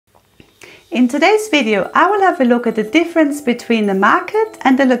In today's video, I will have a look at the difference between the market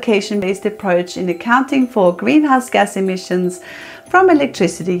and the location-based approach in accounting for greenhouse gas emissions from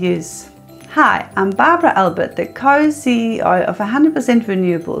electricity use. Hi, I'm Barbara Albert, the co-CEO of 100%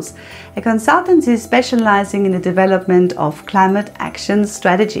 Renewables, a consultancy specializing in the development of climate action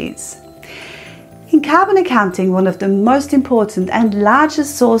strategies. In carbon accounting, one of the most important and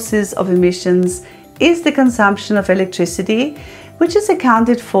largest sources of emissions is the consumption of electricity, which is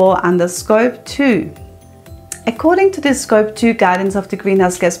accounted for under Scope 2. According to the Scope 2 guidance of the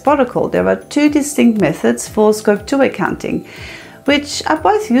Greenhouse Gas Protocol, there are two distinct methods for Scope 2 accounting, which are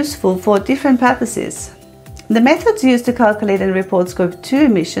both useful for different purposes. The methods used to calculate and report Scope 2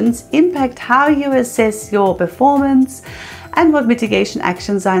 emissions impact how you assess your performance and what mitigation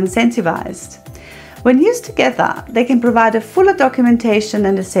actions are incentivized. When used together, they can provide a fuller documentation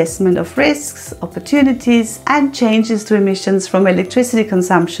and assessment of risks, opportunities, and changes to emissions from electricity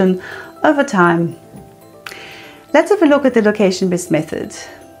consumption over time. Let's have a look at the location-based method.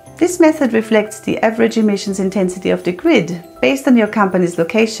 This method reflects the average emissions intensity of the grid based on your company's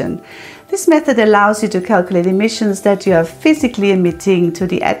location. This method allows you to calculate emissions that you are physically emitting to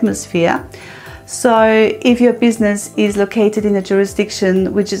the atmosphere. So if your business is located in a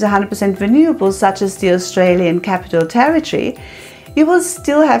jurisdiction which is 100% renewable, such as the Australian Capital Territory, you will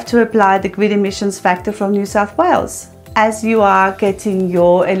still have to apply the grid emissions factor from New South Wales, as you are getting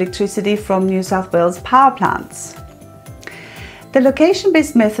your electricity from New South Wales power plants. The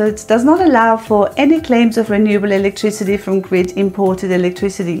location-based method does not allow for any claims of renewable electricity from grid imported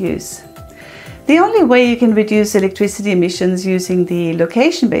electricity use. The only way you can reduce electricity emissions using the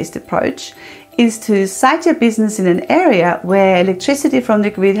location-based approach is to site your business in an area where electricity from the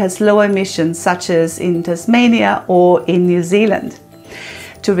grid has low emissions, such as in Tasmania or in New Zealand,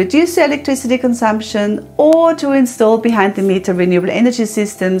 to reduce your electricity consumption, or to install behind-the-meter renewable energy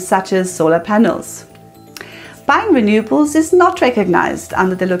systems such as solar panels. Buying renewables is not recognized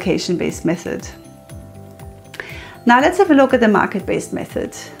under the location-based method. Now let's have a look at the market-based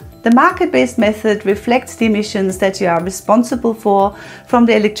method. The market-based method reflects the emissions that you are responsible for from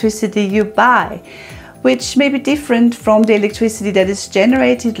the electricity you buy, which may be different from the electricity that is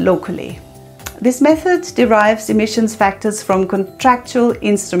generated locally. This method derives emissions factors from contractual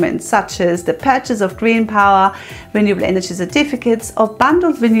instruments such as the purchase of green power, renewable energy certificates, or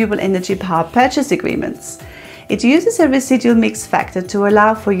bundled renewable energy power purchase agreements. It uses a residual mix factor to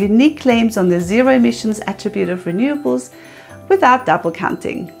allow for unique claims on the zero emissions attribute of renewables without double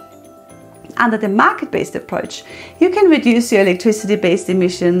counting. Under the market-based approach, you can reduce your electricity-based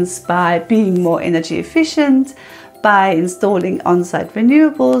emissions by being more energy efficient, by installing on-site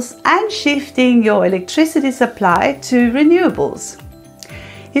renewables, and shifting your electricity supply to renewables.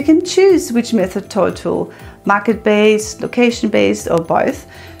 You can choose which method total, market-based, location-based, or both,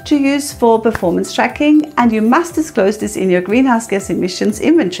 to use for performance tracking, and you must disclose this in your greenhouse gas emissions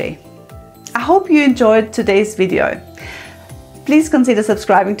inventory. I hope you enjoyed today's video. Please consider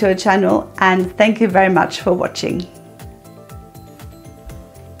subscribing to our channel, and thank you very much for watching.